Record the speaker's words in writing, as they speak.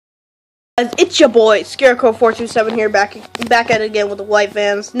It's your boy Scarecrow427 here, back at it again with the white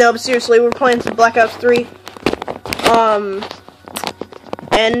vans. No, but seriously, we're playing some Black Ops 3.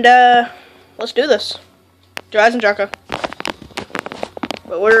 Let's do this. Eisendrache.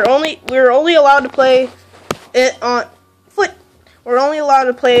 But we're only allowed to play it on foot. We're only allowed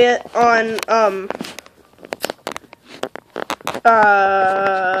to play it on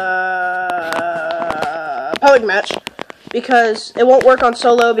public match, because it won't work on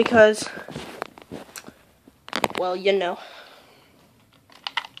solo because, well, you know.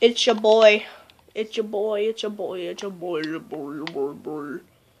 It's your boy. It's your boy. It's your boy. It's your boy. Your boy. Your boy. Boy.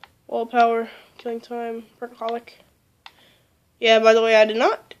 Wall power. Killing time. Perkaholic. Yeah, by the way,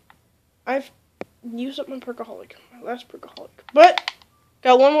 I've used up my Perkaholic. My last Perkaholic. But,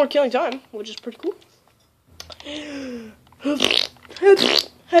 got one more killing time, which is pretty cool.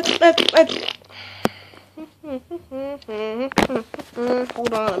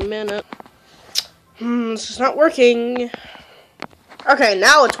 Hold on a minute. This is not working. Okay,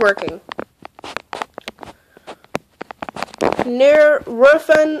 now it's working. Near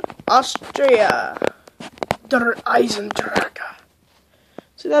Rufen, Austria. Der Eisendrache.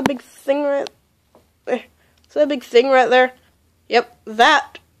 See that big thing right there? See that big thing right there? Yep,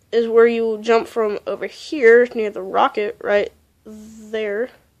 that is where you jump from over here near the rocket right there.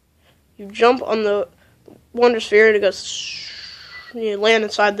 You jump on the Wonder Sphere and it goes, you land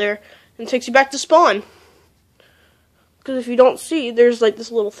inside there and it takes you back to spawn. Because if you don't see, there's like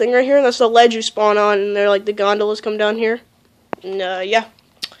this little thing right here, and that's the ledge you spawn on, and they're like the gondolas come down here. And yeah.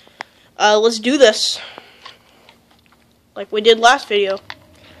 Let's do this. Like we did last video.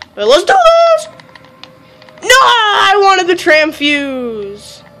 But let's do this! No! I wanted the tram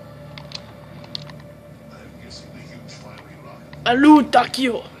fuse! Hello,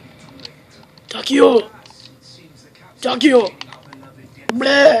 Takio! Takio! Takio!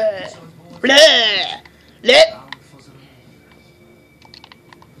 Bleh! Bleh! Bleh!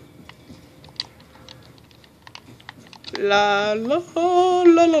 La la la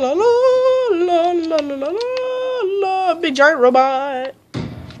la la la la la la la la, big giant robot.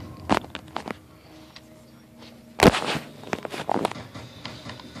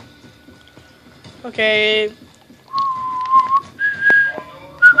 Okay.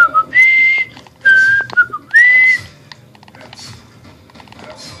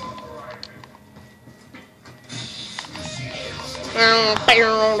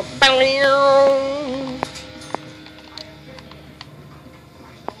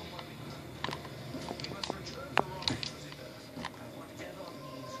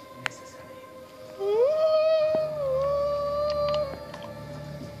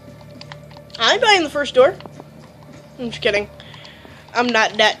 I'm buying the first door. I'm just kidding. I'm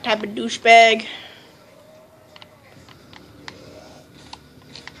not that type of douchebag.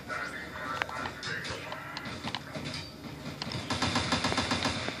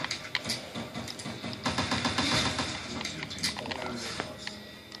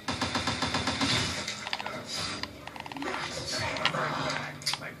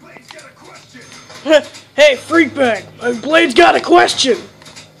 Hey, freak bag! My blade's got a question!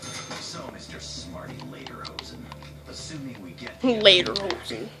 Later,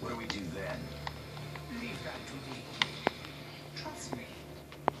 Hosen. What do we do then? Leave that to me. Trust me,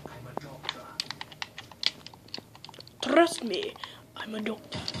 I'm a doctor. Trust me, I'm a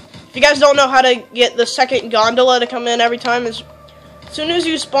doctor. If you guys don't know how to get the second gondola to come in every time, as soon as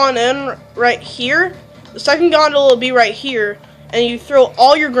you spawn in right here, the second gondola will be right here, and you throw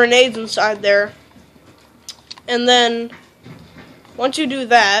all your grenades inside there, and then once you do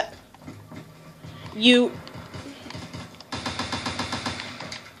that, you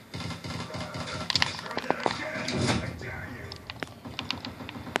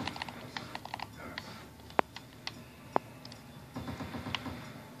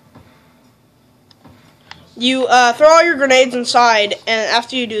throw all your grenades inside, and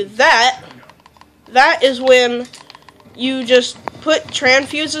after you do that, that is when you just put tram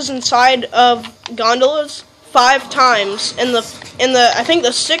fuses inside of gondolas 5 times. In the I think the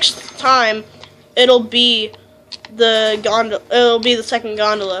 6th time, it'll be the second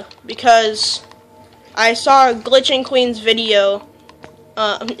gondola, because I saw Glitching Queen's video.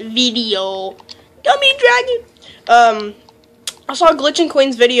 Dummy dragon. I saw Glitching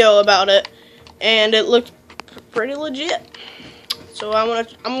Queen's video about it, and it looked pretty legit. So I'm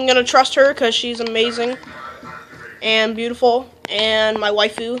gonna trust her because she's amazing and beautiful and my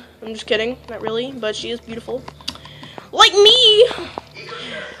waifu. I'm just kidding, not really, but she is beautiful, like me.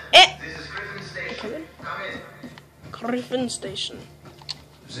 And Griffin Station.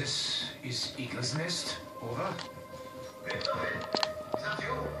 This is Eagle's Nest. Over.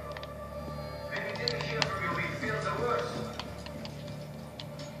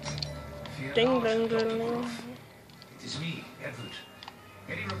 Ding ding ding ding. It is me, Edward.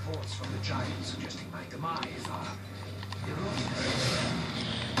 Any reports from the giant suggesting my demise are erroneous.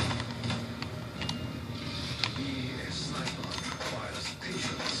 To be a sniper requires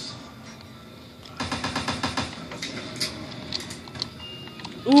patience.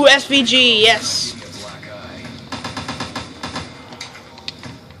 Ooh, SVG, yes. A black eye.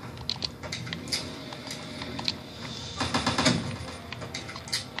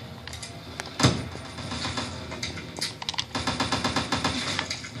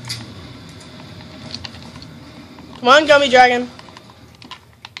 Come on, Gummy Dragon.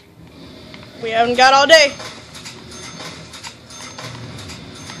 We haven't got all day.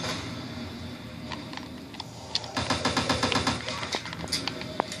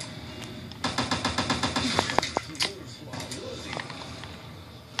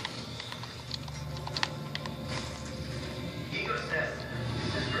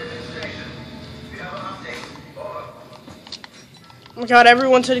 Oh my god,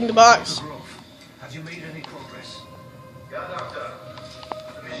 everyone's hitting the box. Have you made any progress? Yeah, Doctor.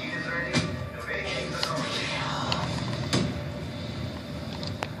 The machine is ready. Awaiting the call.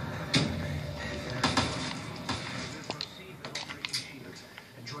 Proceed with Operation Shield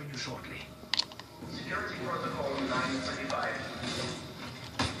and join you shortly. Security protocol 925.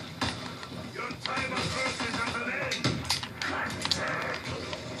 Your time on Earth is at an end.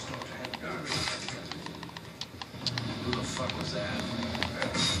 Who the fuck was that?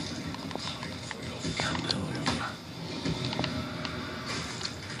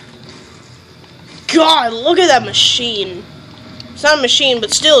 God, look at that machine. It's not a machine,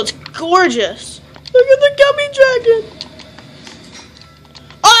 but still, it's gorgeous. Look at the Gummy Dragon.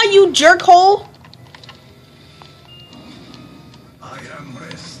 Ah, you jerkhole. I am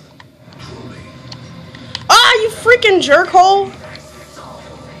rest. Truly. Ah, you freaking jerkhole. I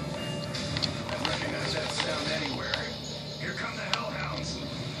recognize that sound anywhere. Here come the hellhounds.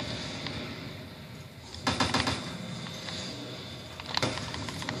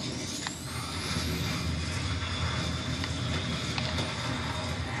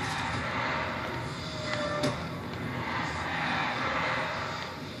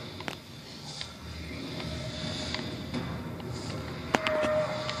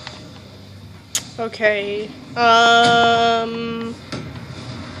 Okay. Am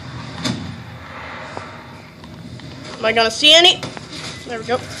I gonna see any? There we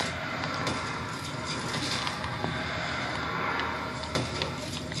go.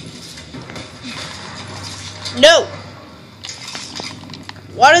 No.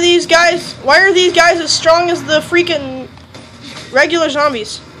 Why are these guys as strong as the freaking regular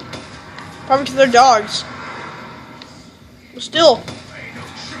zombies? Probably because they're dogs. But still.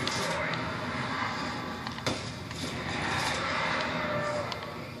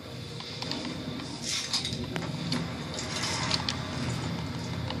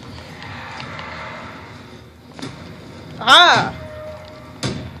 Ah.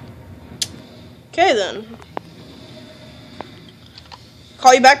 Okay then.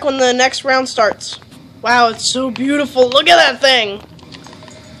 Call you back when the next round starts. Wow, it's so beautiful. Look at that thing.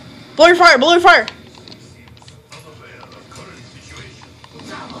 Blow your fire, blow your fire.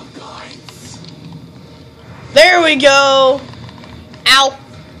 There we go. Ow.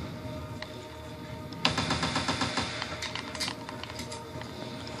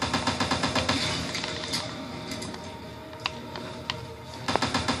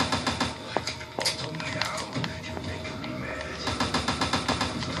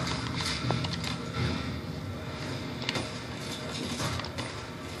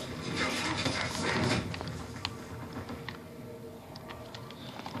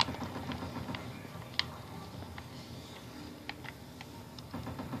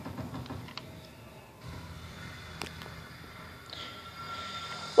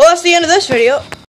 Well, that's the end of this video.